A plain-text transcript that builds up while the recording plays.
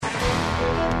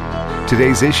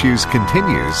Today's Issues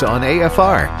continues on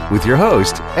AFR with your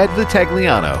host, Ed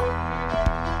Vitagliano.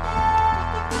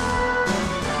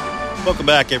 Welcome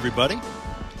back, everybody.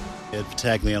 Ed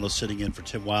Vitagliano sitting in for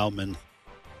Tim Wildman.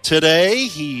 Today,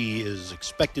 he is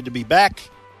expected to be back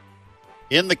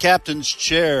in the captain's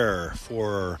chair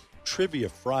for Trivia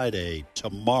Friday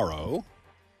tomorrow.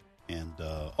 And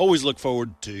always look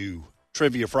forward to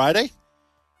Trivia Friday.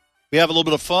 We have a little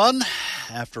bit of fun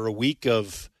after a week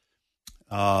of,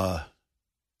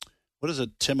 what is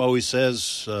it Tim always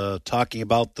says, talking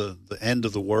about the end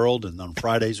of the world, and on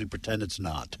Fridays we pretend it's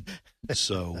not.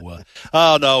 So,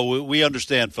 no, we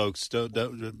understand, folks.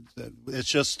 It's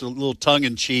just a little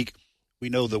tongue-in-cheek. We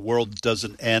know the world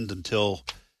doesn't end until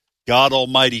God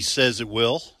Almighty says it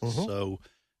will. Mm-hmm.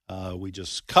 So we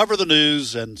just cover the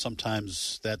news, and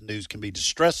sometimes that news can be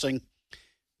distressing,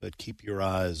 but keep your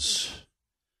eyes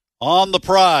on the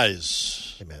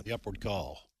prize. Amen. The upward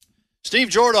call. Steve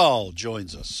Jordahl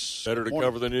joins us. Better to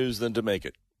cover the news than to make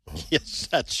it. Yes,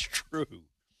 that's true.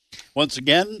 Once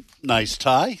again, nice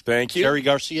tie. Thank you. Jerry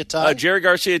Garcia tie. Jerry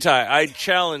Garcia tie. I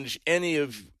challenge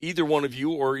either one of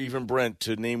you or even Brent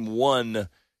to name one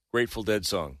Grateful Dead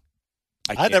song.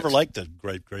 I never liked the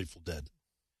Grateful Dead.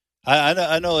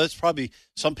 I know that's probably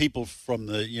some people from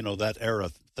the that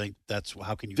era think that's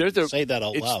how can you say that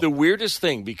out loud? It's the weirdest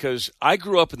thing because I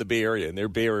grew up in the Bay Area and they're a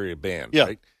Bay Area band, yeah.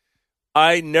 Right?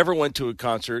 I never went to a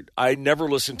concert. I never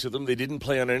listened to them. They didn't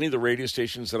play on any of the radio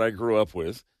stations that I grew up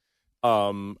with.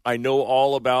 I know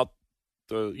all about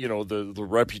the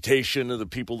reputation of the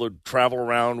people that travel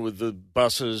around with the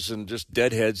buses and just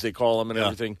deadheads, they call them, and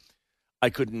everything. I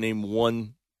couldn't name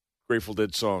one Grateful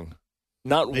Dead song.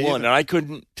 Not one. And I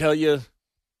couldn't tell you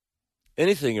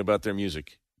anything about their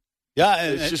music. Yeah,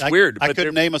 it's just weird. I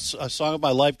couldn't name a song of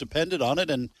my life depended on it,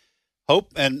 and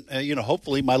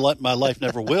hopefully my life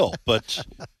never will. But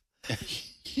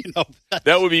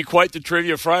that would be quite the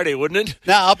Trivia Friday, wouldn't it?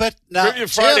 Now I'll bet. Trivia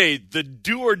Friday, the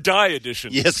do or die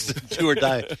edition. Yes, the do or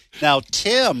die. Now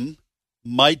Tim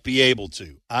might be able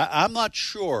to. I'm not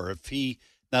sure if he.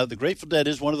 Now the Grateful Dead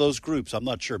is one of those groups. I'm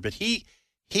not sure, but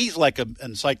he's like an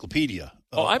encyclopedia.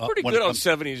 I'm pretty good on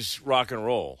 70s rock and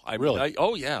roll. Really?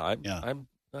 I'm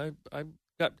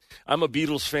a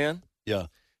Beatles fan. Yeah.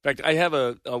 In fact, I have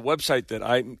a website that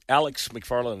Alex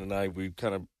McFarland and I, we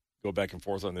kind of go back and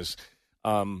forth on this.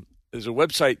 There's a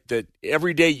website that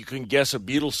every day you can guess a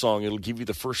Beatles song. It'll give you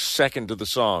the first second of the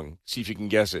song. See if you can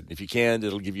guess it. If you can,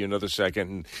 it'll give you another second.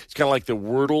 And it's kind of like the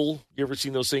Wordle. You ever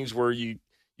seen those things where you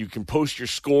can post your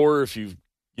score if you've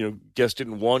guessed it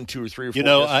in 1, 2, or 3, or 4?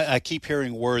 I keep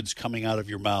hearing words coming out of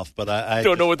your mouth, but I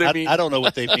don't know what they mean. I don't know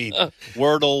what they mean.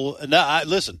 Wordle. No,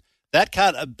 listen. That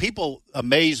kind of people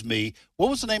amaze me. What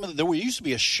was the name of it? There used to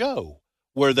be a show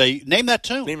where they name that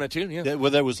tune. Name that tune, yeah.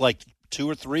 Where there was like 2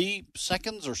 or 3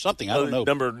 seconds or something. I don't know.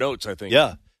 Number of notes, I think.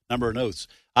 Yeah, number of notes.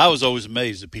 I was always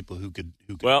amazed at people who could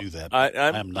do that.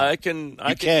 I'm not. I can.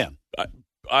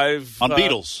 I've on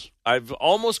Beatles. I've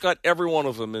almost got every one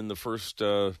of them in the first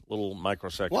little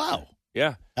microsecond. Wow.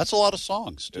 Yeah, that's a lot of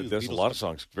songs too. That's a lot of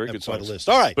songs. Very good songs. Quite a list.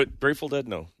 All right, but Grateful Dead,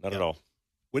 no, not at all.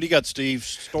 What do you got, Steve?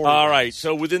 Story. All right.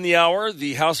 So within the hour,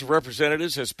 the House of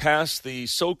Representatives has passed the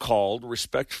so-called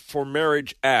Respect for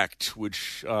Marriage Act,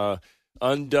 which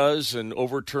undoes and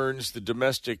overturns the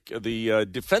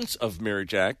Defense of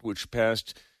Marriage Act, which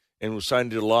passed and was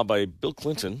signed into law by Bill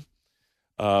Clinton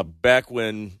back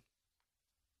when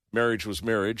marriage was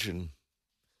marriage, and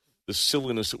the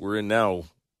silliness that we're in now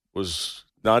was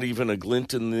not even a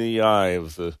glint in the eye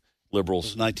of the liberals.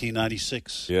 It was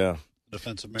 1996. Yeah.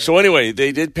 Defense of marriage. So anyway,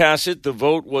 they did pass it. The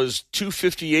vote was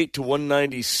 258 to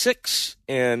 196,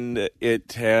 and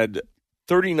it had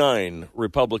 39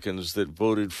 Republicans that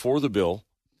voted for the bill.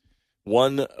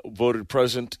 1 voted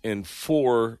present, and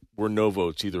 4 were no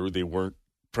votes. Either they weren't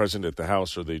present at the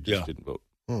House or they just didn't vote.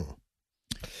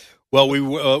 Well,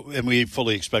 we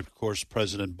fully expect, of course,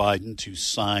 President Biden to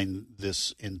sign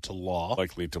this into law.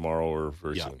 Likely tomorrow or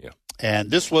very soon, yeah. And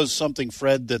this was something,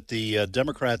 Fred, that the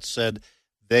Democrats said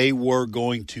they were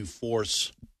going to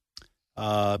force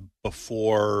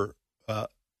before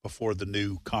the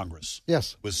new Congress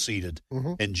was seated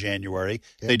in January.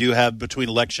 Yeah. They do have, between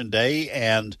Election Day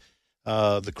and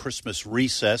the Christmas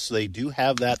recess, they do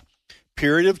have that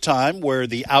period of time where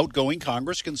the outgoing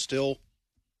Congress can still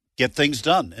get things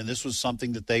done. And this was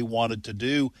something that they wanted to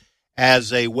do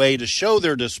as a way to show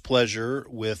their displeasure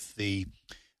with the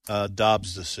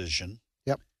Dobbs decision.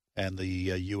 And the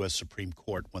U.S. Supreme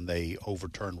Court when they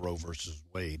overturned Roe versus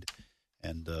Wade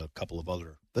and a couple of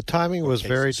other The timing was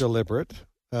very deliberate.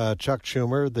 Chuck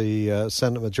Schumer, the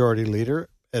Senate Majority Leader,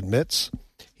 admits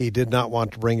he did not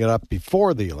want to bring it up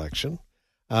before the election.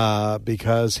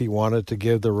 because he wanted to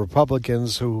give the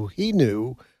Republicans, who he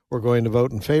knew were going to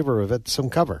vote in favor of it, some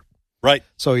cover. Right.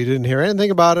 So he didn't hear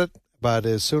anything about it, but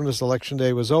as soon as Election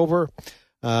Day was over,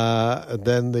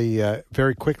 then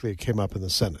very quickly it came up in the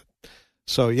Senate.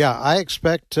 So, yeah, I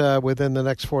expect within the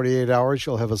next 48 hours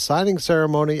you'll have a signing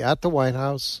ceremony at the White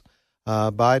House.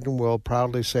 Biden will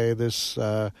proudly say this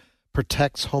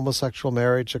protects homosexual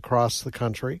marriage across the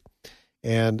country.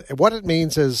 And what it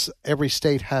means is every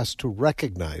state has to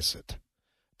recognize it.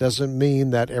 Doesn't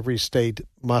mean that every state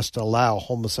must allow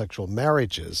homosexual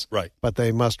marriages, right? But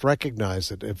they must recognize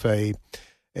it. If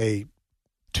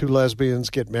two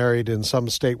lesbians get married in some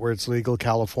state where it's legal,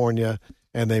 California,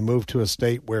 and they move to a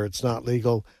state where it's not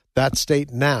legal, that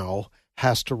state now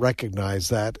has to recognize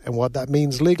that. And what that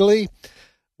means legally,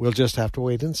 we'll just have to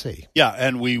wait and see. Yeah,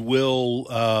 and we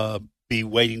will be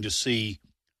waiting to see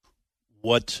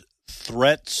what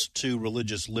threats to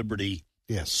religious liberty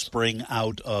spring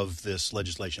out of this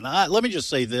legislation. Let me just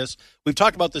say this. We've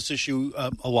talked about this issue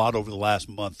a lot over the last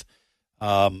month,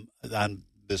 and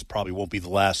this probably won't be the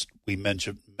last we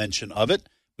mention of it.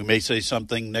 We may say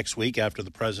something next week after the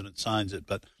president signs it,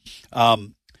 but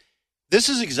this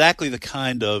is exactly the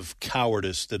kind of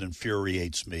cowardice that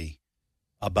infuriates me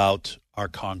about our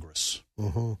Congress.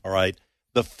 Mm-hmm. All right?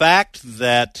 The fact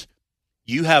that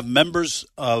you have members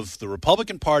of the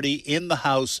Republican Party in the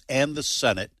House and the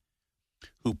Senate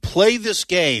who play this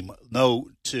game,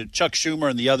 to Chuck Schumer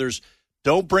and the others,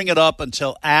 don't bring it up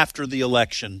until after the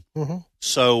election,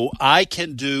 so I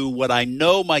can do what I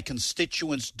know my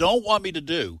constituents don't want me to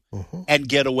do and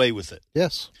get away with it.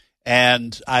 Yes.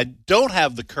 And I don't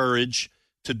have the courage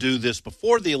to do this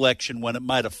before the election when it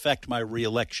might affect my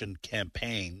reelection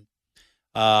campaign.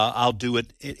 I'll do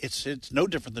it. It's no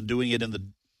different than doing it in the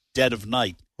dead of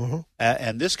night.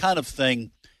 And this kind of thing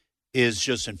is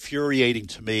just infuriating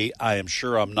to me. I am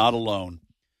sure I'm not alone.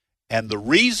 And the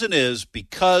reason is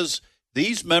because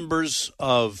these members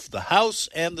of the House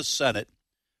and the Senate,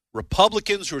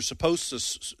 Republicans who are supposed to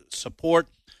support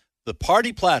the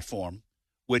party platform,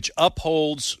 which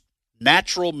upholds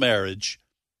natural marriage,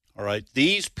 all right,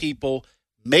 these people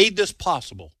made this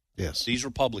possible. Yes. These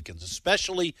Republicans,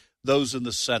 especially those in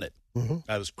the Senate.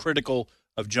 I was critical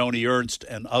of Joni Ernst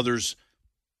and others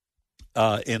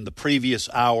in the previous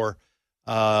hour,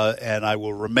 and I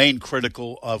will remain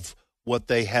critical of what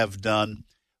they have done.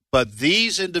 But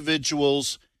these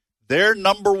individuals, their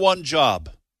number one job,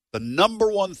 the number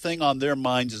one thing on their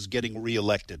minds is getting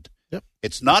reelected. Yep.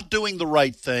 It's not doing the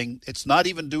right thing. It's not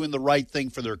even doing the right thing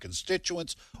for their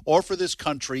constituents or for this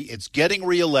country. It's getting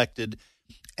reelected.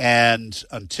 And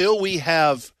until we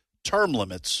have term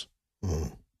limits,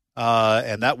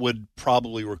 and that would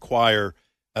probably require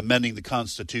amending the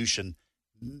Constitution,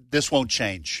 this won't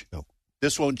change. No.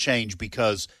 This won't change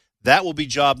because that will be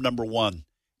job number one.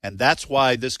 And that's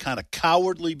why this kind of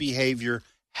cowardly behavior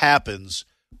happens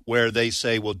where they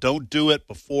say, well, don't do it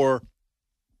before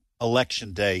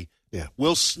Election Day. Yeah.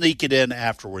 We'll sneak it in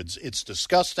afterwards. It's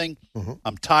disgusting.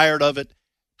 I'm tired of it.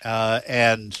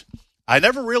 And I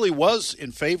never really was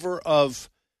in favor of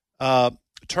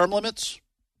term limits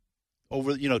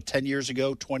over, 10 years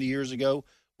ago, 20 years ago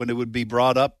when it would be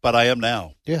brought up, but I am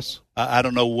now. Yes. I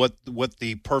don't know what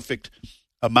the perfect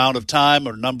amount of time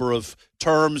or number of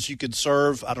terms you could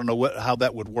serve. I don't know how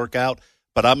that would work out,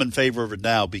 but I'm in favor of it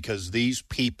now because these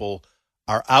people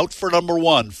are out for number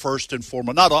one, first and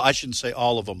foremost. Not all, I shouldn't say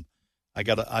all of them. I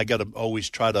gotta always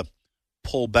try to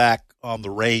pull back on the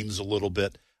reins a little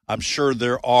bit. I'm sure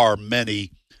there are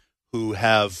many who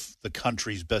have the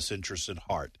country's best interests at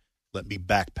heart. Let me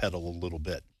backpedal a little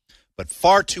bit. But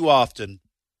far too often,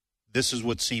 this is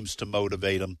what seems to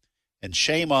motivate them. And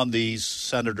shame on these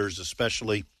senators,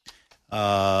 especially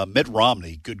Mitt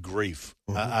Romney. Good grief.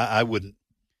 I wouldn't.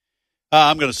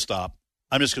 I'm going to stop.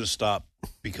 I'm just going to stop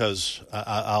because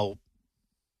I'll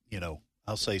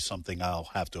say something I'll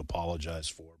have to apologize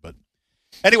for. But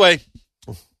anyway,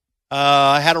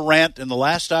 I had a rant in the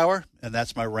last hour, and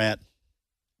that's my rant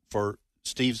for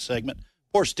Steve's segment.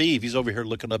 Poor Steve. He's over here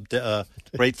looking up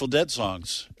Grateful Dead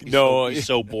songs. He's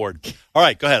so bored. All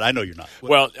right, go ahead. I know you're not.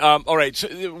 Well, all right. So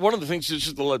one of the things,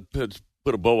 just to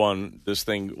put a bow on this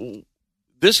thing,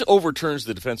 this overturns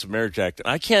the Defense of Marriage Act. And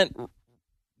I can't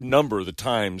number the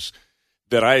times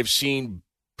that I have seen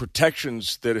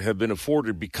protections that have been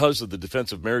afforded because of the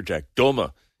Defense of Marriage Act,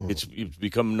 DOMA. It's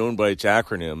become known by its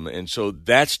acronym. And so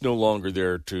that's no longer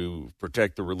there to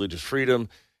protect the religious freedom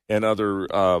and other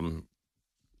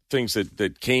things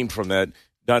that came from that,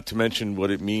 not to mention what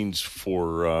it means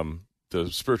for the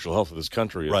spiritual health of this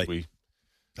country as we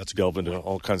delve into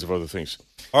all kinds of other things.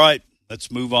 All right. Let's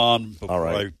move on before All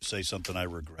right. I say something I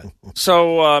regret.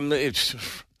 So it's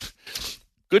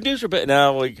good news or bad?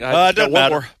 Now It doesn't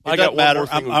matter. I got one more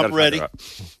thing. I'm ready. One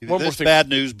If more this thing. bad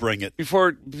news, bring it.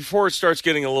 Before it starts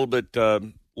getting a little bit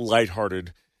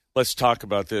lighthearted, let's talk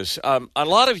about this. A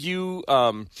lot of you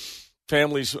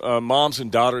families, moms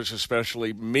and daughters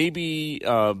especially, maybe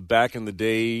back in the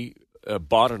day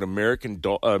bought an American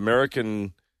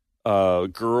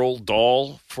girl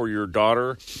doll for your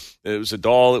daughter. It was a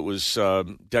doll that was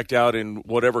decked out in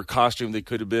whatever costume. They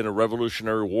could have been a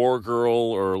Revolutionary War girl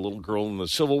or a little girl in the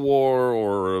Civil War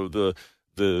or the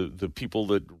people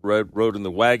that rode in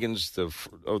the wagons of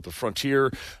the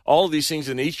frontier. All of these things,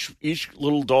 and each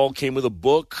little doll came with a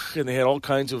book, and they had all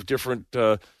kinds of different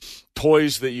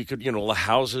toys that you could,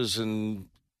 houses and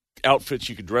outfits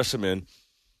you could dress them in.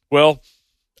 Well,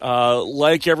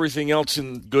 like everything else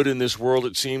good in this world,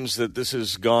 it seems that this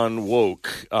has gone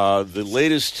woke. The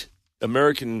latest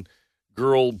American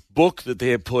Girl book that they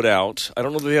have put out, I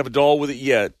don't know if they have a doll with it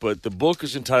yet, but the book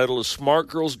is entitled A Smart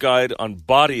Girl's Guide on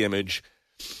Body Image,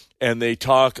 and they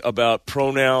talk about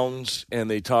pronouns, and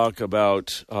they talk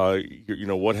about,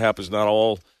 what happens. Not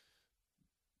all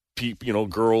people,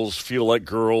 girls feel like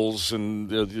girls, and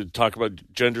they talk about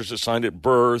genders assigned at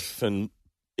birth, and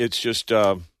it's just...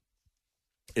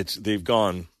 they've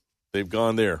gone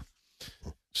there.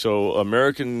 So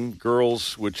American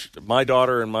Girls, which my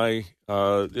daughter and my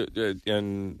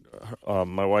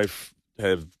wife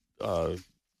have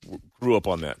grew up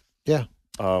on that. Yeah.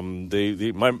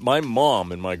 My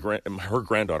mom and her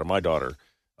granddaughter, my daughter,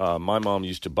 my mom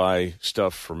used to buy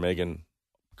stuff for Megan,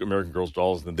 American Girls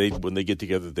dolls, and when they get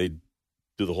together, they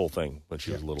do the whole thing when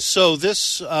she was little. So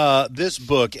this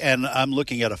book, and I'm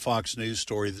looking at a Fox News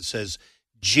story that says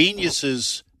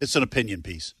geniuses. It's an opinion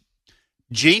piece.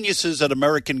 Geniuses at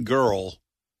American Girl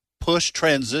push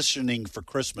transitioning for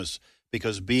Christmas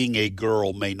because being a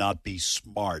girl may not be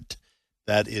smart.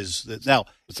 That is now.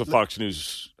 It's a Fox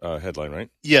News headline, right?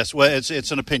 Yes. Well,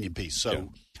 it's an opinion piece. So,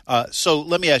 so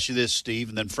let me ask you this, Steve,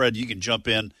 and then Fred, you can jump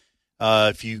in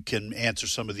if you can answer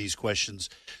some of these questions.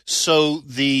 So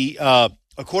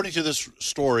according to this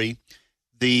story,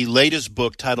 the latest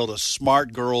book titled A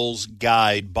Smart Girl's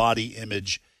Guide Body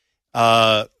Image,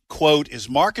 quote, is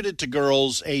marketed to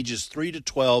girls ages 3 to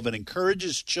 12 and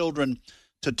encourages children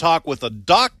to talk with a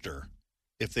doctor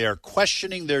if they are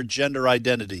questioning their gender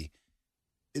identity.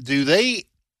 Do they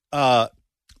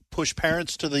push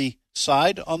parents to the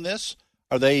side on this?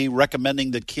 Are they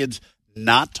recommending that kids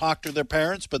not talk to their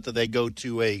parents, but that they go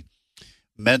to a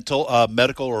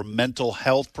medical or mental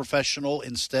health professional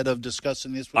instead of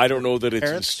discussing this with I don't know that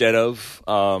parents? It's instead of.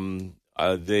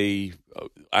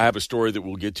 I have a story that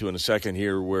we'll get to in a second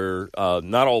here where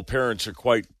not all parents are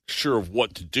quite sure of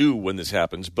what to do when this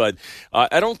happens. But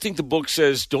I don't think the book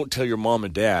says don't tell your mom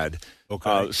and dad.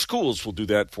 Okay. Schools will do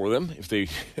that for them if they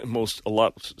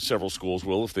several schools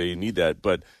will if they need that.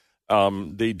 But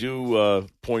they do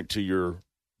point to your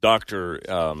doctor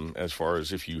as far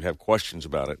as if you have questions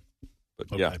about it.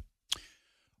 But Okay. yeah.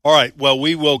 All right. Well,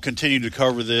 we will continue to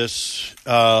cover this.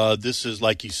 This is,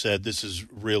 like you said, this is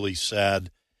really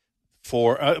sad.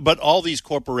 But all these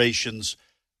corporations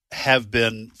have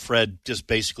been, Fred, just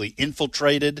basically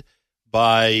infiltrated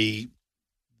by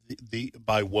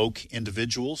by woke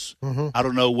individuals. Mm-hmm. I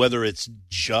don't know whether it's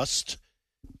just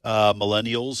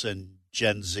millennials and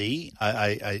Gen Z.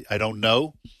 I don't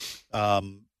know,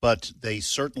 but they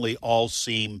certainly all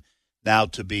seem now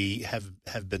to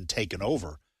have been taken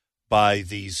over by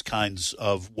these kinds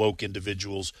of woke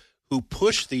individuals who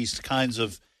push these kinds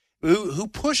of who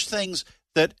push things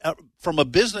that from a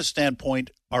business standpoint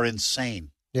are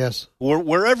insane. Yes.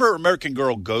 Wherever American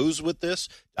Girl goes with this,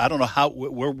 I don't know how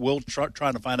we'll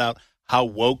trying to find out how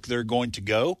woke they're going to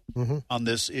go on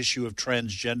this issue of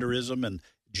transgenderism and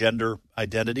gender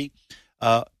identity.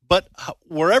 But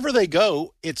wherever they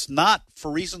go, it's not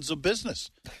for reasons of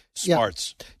business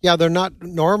smarts. Yeah, they're not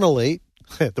normally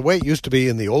the way it used to be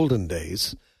in the olden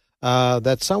days.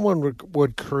 That someone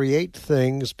would create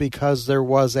things because there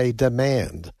was a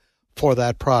demand for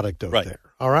that product out there.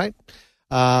 All right.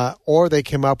 Or they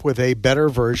came up with a better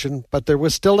version, but there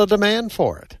was still a demand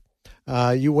for it.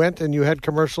 You went and you had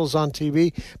commercials on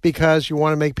TV because you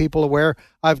want to make people aware,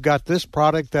 I've got this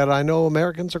product that I know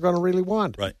Americans are going to really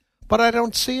want. Right. But I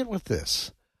don't see it with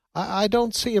this. I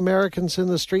don't see Americans in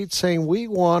the streets saying, we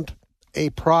want a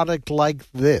product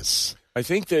like this. I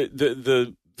think that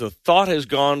the thought has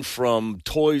gone from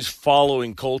toys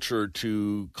following culture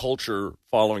to culture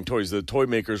following toys. The toy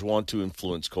makers want to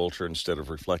influence culture instead of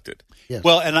reflect it. Yes.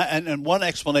 Well, and one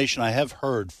explanation I have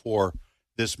heard for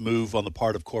this move on the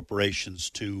part of corporations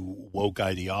to woke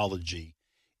ideology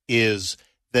is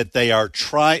that they are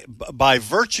by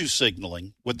virtue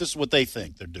signaling. This is what they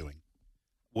think they're doing.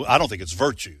 Well, I don't think it's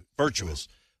virtuous,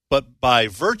 but by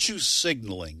virtue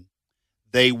signaling,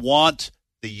 they want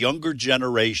the younger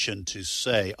generation to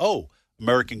say, "Oh,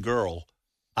 American Girl,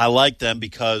 I like them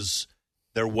because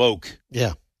they're woke."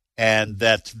 Yeah. And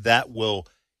that will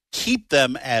keep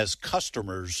them as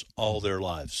customers all their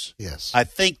lives. Yes. I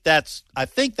think that's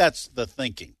the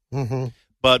thinking. Mm-hmm.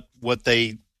 But what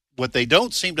they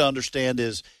don't seem to understand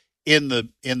is in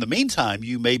the meantime,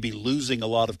 you may be losing a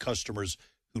lot of customers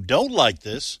who don't like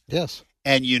this. Yes.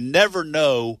 And you never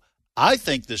know. I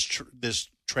think this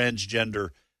transgender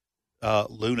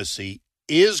lunacy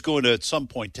is going to at some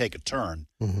point take a turn,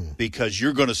 because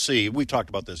you're going to see, we talked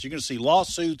about this, you're going to see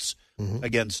lawsuits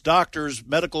against doctors,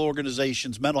 medical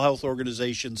organizations, mental health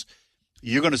organizations.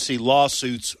 You're going to see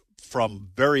lawsuits from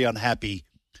very unhappy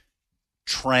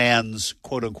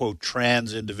quote unquote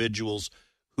trans individuals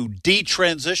who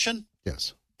detransition,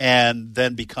 yes, and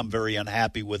then become very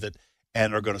unhappy with it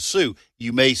and are going to sue.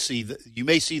 You may see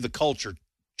the culture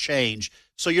change,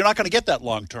 so you're not going to get that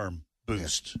long-term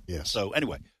boost. Yes. So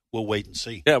anyway, we'll wait and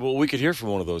see. Yeah, well, we could hear from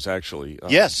one of those, actually.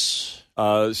 Yes.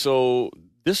 So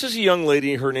this is a young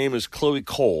lady. Her name is Chloe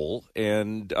Cole,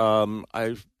 and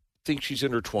I think she's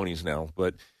in her 20s now.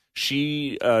 But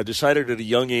she decided at a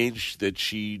young age that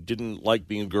she didn't like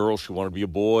being a girl. She wanted to be a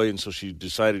boy, and so she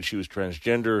decided she was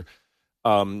transgender.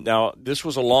 Now, this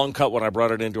was a long cut when I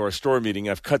brought it into our story meeting.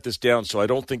 I've cut this down, so I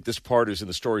don't think this part is in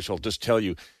the story, so I'll just tell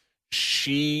you.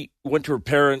 She went to her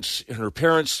parents, and her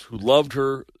parents, who loved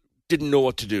her, didn't know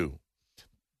what to do.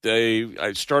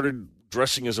 I started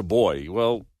dressing as a boy.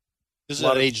 Well, this is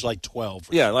at age like 12.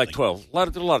 Yeah, like 12. A lot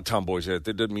of tomboys there.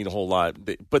 That doesn't mean a whole lot.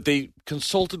 But they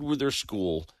consulted with their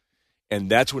school,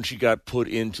 and that's when she got put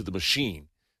into the machine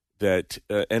that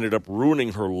ended up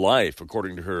ruining her life,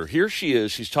 according to her. Here she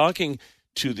is. She's talking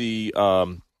to the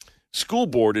school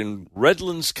board in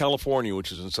Redlands, California,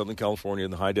 which is in Southern California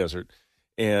in the high desert.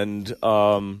 And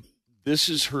this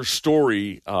is her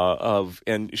story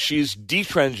and she's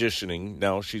detransitioning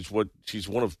now. She's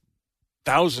one of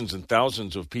thousands and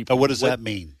thousands of people. What does that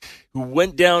mean? Who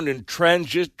went down and tried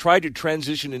to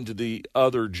transition into the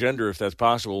other gender, if that's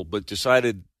possible, but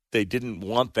decided they didn't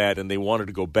want that and they wanted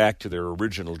to go back to their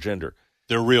original gender.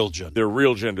 Their real gender. Their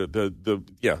real gender,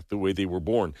 the way they were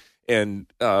born. And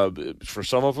for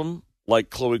some of them,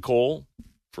 like Chloe Cole,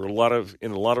 in a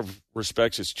lot of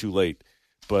respects, it's too late.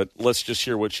 But let's just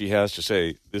hear what she has to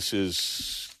say. This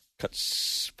is cut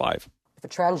 5. If a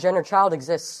transgender child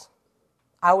exists,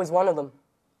 I was one of them.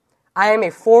 I am a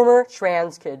former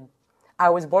trans kid. I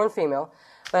was born female,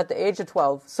 but at the age of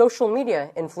 12, social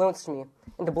media influenced me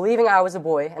into believing I was a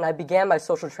boy, and I began my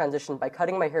social transition by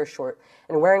cutting my hair short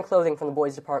and wearing clothing from the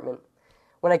boys' department.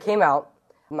 When I came out,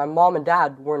 my mom and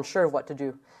dad weren't sure of what to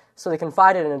do, so they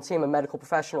confided in a team of medical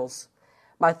professionals.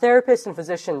 My therapist and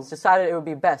physicians decided it would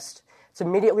be best to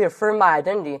immediately affirm my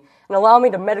identity and allow me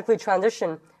to medically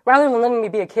transition rather than letting me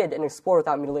be a kid and explore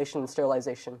without mutilation and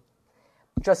sterilization.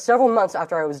 Just several months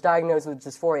after I was diagnosed with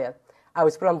dysphoria, I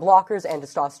was put on blockers and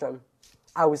testosterone.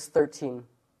 I was 13.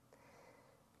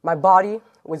 My body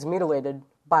was mutilated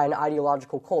by an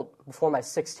ideological cult before my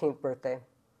 16th birthday.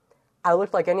 I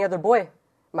looked like any other boy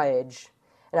my age,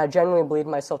 and I genuinely believed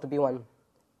myself to be one.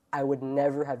 I would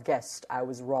never have guessed I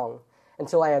was wrong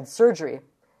until I had surgery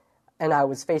and I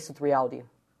was faced with reality.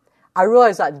 I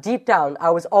realized that deep down, I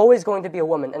was always going to be a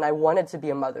woman and I wanted to be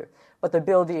a mother, but the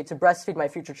ability to breastfeed my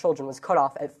future children was cut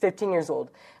off at 15 years old.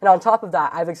 And on top of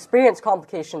that, I've experienced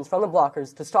complications from the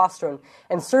blockers, testosterone,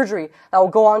 and surgery that will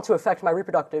go on to affect my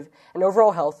reproductive and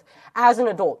overall health as an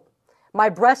adult. My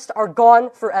breasts are gone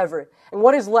forever, and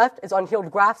what is left is unhealed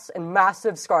grafts and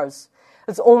massive scars.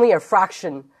 It's only a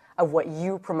fraction of what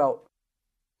you promote.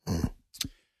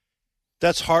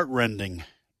 That's heartrending.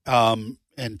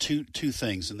 And two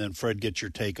things, and then Fred, get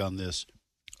your take on this.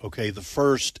 Okay, the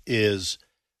first is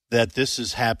that this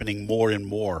is happening more and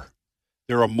more.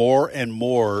 There are more and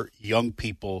more young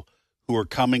people who are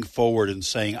coming forward and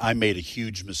saying, I made a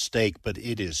huge mistake, but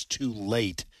it is too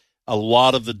late. A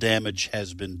lot of the damage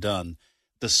has been done.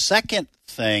 The second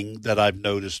thing that I've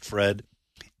noticed, Fred,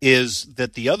 is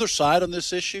that the other side on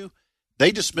this issue,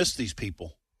 they dismiss these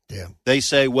people. Yeah. They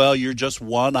say, well, you're just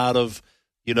one out of,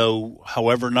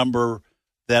 however number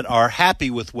that are happy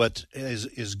with what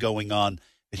is going on.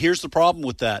 But here's the problem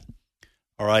with that.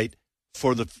 All right.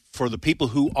 For the people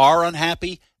who are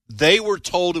unhappy, they were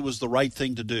told it was the right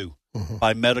thing to do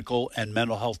by medical and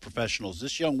mental health professionals.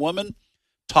 This young woman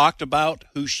talked about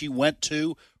who she went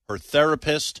to, her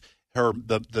therapist,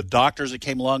 the doctors that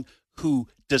came along, who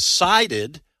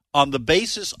decided on the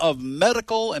basis of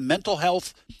medical and mental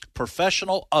health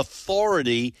professional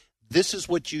authority, this is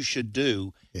what you should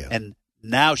do. Yeah. And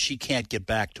now she can't get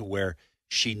back to where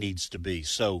she needs to be.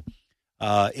 So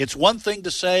it's one thing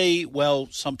to say, well,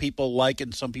 some people like it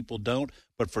and some people don't.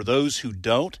 But for those who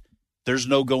don't, there's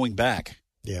no going back.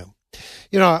 Yeah.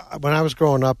 You know, when I was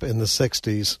growing up in the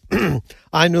 60s,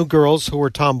 I knew girls who were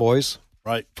tomboys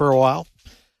Right. for a while.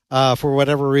 For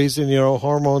whatever reason, you know,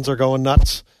 hormones are going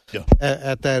nuts Yeah.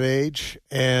 at that age.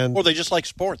 And Or they just like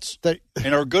sports they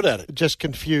and are good at it. just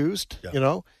confused, Yeah. you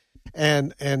know.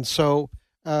 And so,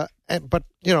 but,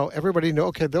 you know, everybody knew,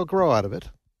 okay, they'll grow out of it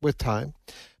with time.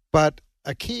 But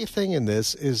a key thing in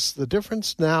this is the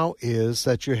difference now is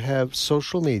that you have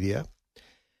social media.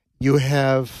 You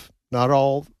have not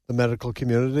all the medical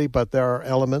community, but there are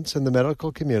elements in the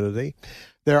medical community.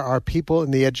 There are people in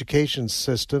the education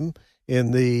system,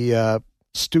 in the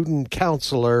student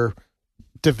counselor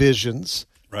divisions,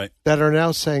 Right. that are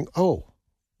now saying, oh,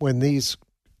 when these,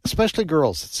 especially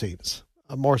girls, it seems,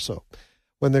 more so,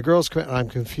 when the girls come in, I'm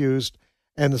confused,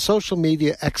 and the social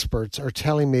media experts are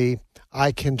telling me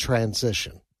I can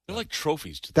transition. They're like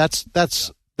trophies. That's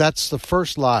the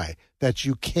first lie, that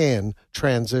you can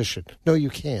transition. No, you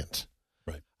can't.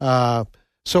 Right.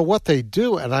 So what they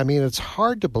do, and I mean, it's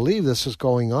hard to believe this is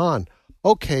going on.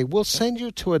 Okay, we'll send you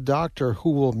to a doctor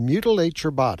who will mutilate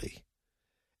your body,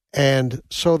 and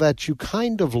so that you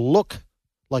kind of look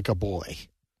like a boy.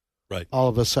 Right. All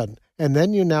of a sudden. And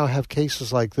then you now have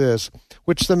cases like this,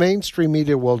 which the mainstream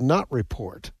media will not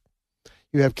report.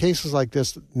 You have cases like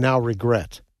this that now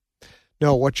regret.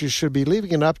 No, what you should be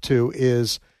leaving it up to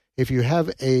is if you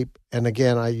have and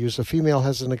again, I use a female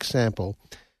as an example,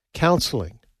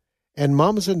 counseling. And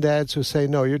moms and dads who say,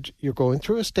 no, you're going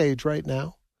through a stage right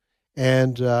now,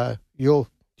 and you'll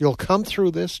come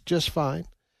through this just fine,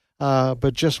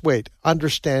 but just wait,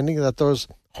 understanding that those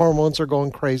hormones are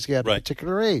going crazy at a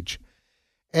particular age.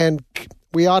 And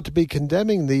we ought to be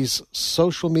condemning these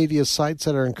social media sites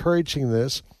that are encouraging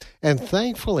this. And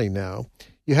thankfully now,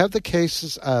 you have the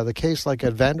case like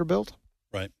at Vanderbilt.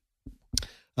 Right.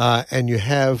 And you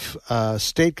have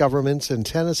state governments in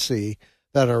Tennessee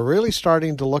that are really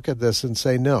starting to look at this and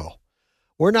say, no,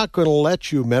 we're not going to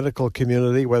let you, medical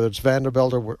community, whether it's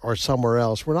Vanderbilt or somewhere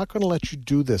else, we're not going to let you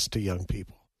do this to young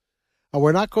people. And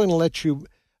we're not going to let you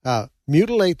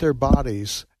mutilate their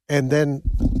bodies, and then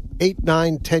 8,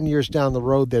 9, 10 years down the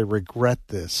road, they regret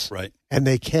this. Right. And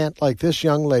they can't, like this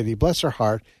young lady, bless her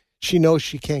heart, she knows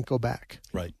she can't go back.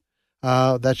 Right.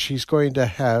 That she's going to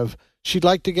have, she'd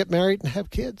like to get married and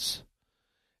have kids.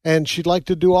 And she'd like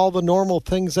to do all the normal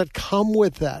things that come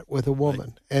with that with a woman.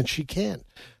 Right. And she can't.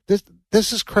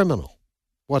 This is criminal,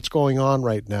 what's going on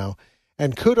right now.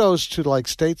 And kudos to like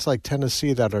states like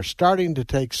Tennessee that are starting to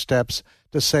take steps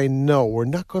to say, no, we're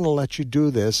not going to let you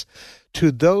do this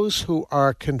to those who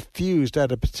are confused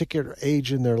at a particular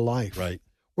age in their life. Right.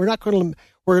 We're not going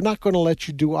to let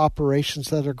you do operations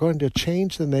that are going to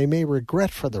change them they may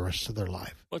regret for the rest of their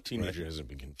life. What teenager hasn't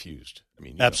been confused? I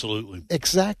mean, absolutely.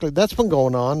 Exactly. That's been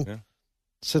going on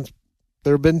since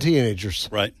there have been teenagers.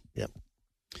 Right. Yep.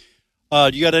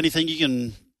 You got anything you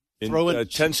can throw in?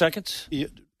 10 seconds? We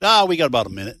got about a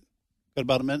minute. Got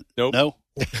about a minute? Nope. No?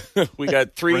 We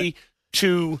got 3,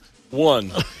 2,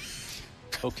 1.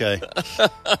 Okay.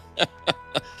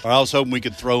 I was hoping we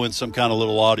could throw in some kind of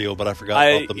little audio, but I forgot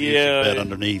about the music bed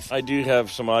underneath. I do have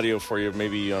some audio for you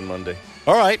maybe on Monday.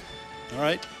 All right.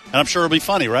 And I'm sure it'll be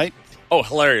funny, right? Oh,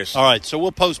 hilarious. All right, so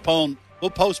we'll postpone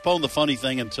the funny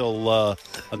thing until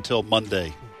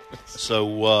Monday.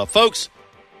 So, folks,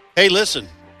 hey, listen.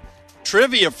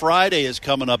 Trivia Friday is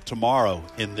coming up tomorrow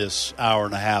in this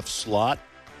hour-and-a-half slot.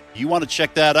 You want to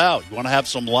check that out? You want to have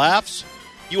some laughs?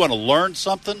 You want to learn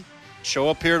something? Show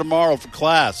up here tomorrow for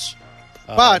class.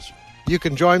 But you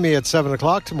can join me at 7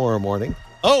 o'clock tomorrow morning.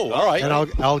 Oh, all right. And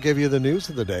I'll give you the news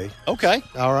of the day. Okay.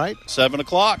 All right. 7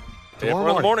 o'clock.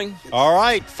 Tomorrow morning. All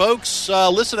right, folks.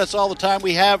 Listen, that's all the time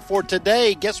we have for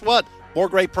today. Guess what? More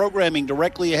great programming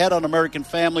directly ahead on American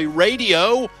Family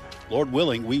Radio. Lord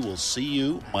willing, we will see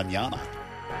you mañana.